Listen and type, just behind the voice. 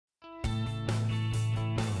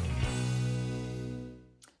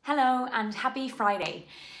Hello and happy Friday.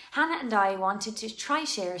 Hannah and I wanted to try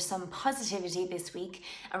share some positivity this week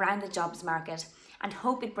around the jobs market and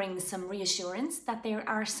hope it brings some reassurance that there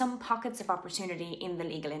are some pockets of opportunity in the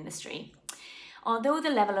legal industry. Although the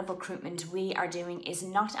level of recruitment we are doing is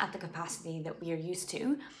not at the capacity that we are used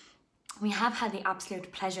to, we have had the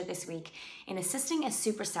absolute pleasure this week in assisting a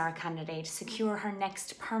superstar candidate secure her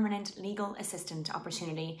next permanent legal assistant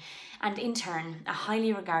opportunity, and in turn, a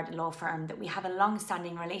highly regarded law firm that we have a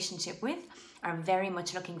long-standing relationship with are very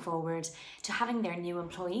much looking forward to having their new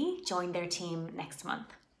employee join their team next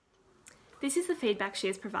month. This is the feedback she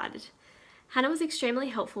has provided. Hannah was extremely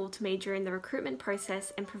helpful to me during the recruitment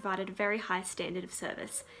process and provided a very high standard of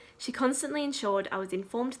service. She constantly ensured I was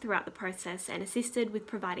informed throughout the process and assisted with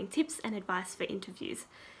providing tips and advice for interviews.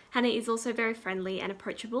 Hannah is also very friendly and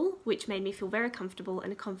approachable, which made me feel very comfortable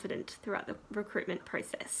and confident throughout the recruitment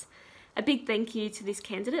process. A big thank you to this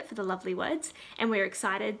candidate for the lovely words, and we're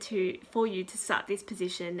excited for you to start this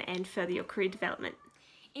position and further your career development.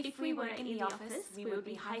 If we were in the office, we would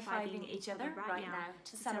be high-fiving each other right now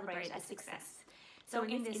to celebrate a success. So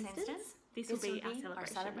in this instance, this will be our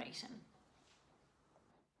celebration.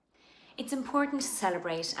 It's important to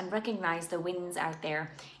celebrate and recognise the wins out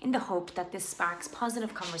there in the hope that this sparks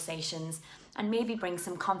positive conversations and maybe brings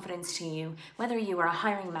some confidence to you, whether you are a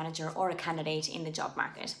hiring manager or a candidate in the job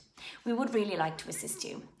market. We would really like to assist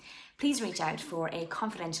you. Please reach out for a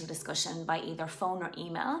confidential discussion by either phone or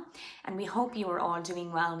email, and we hope you are all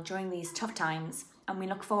doing well during these tough times, and we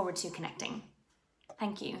look forward to connecting.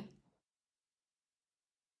 Thank you.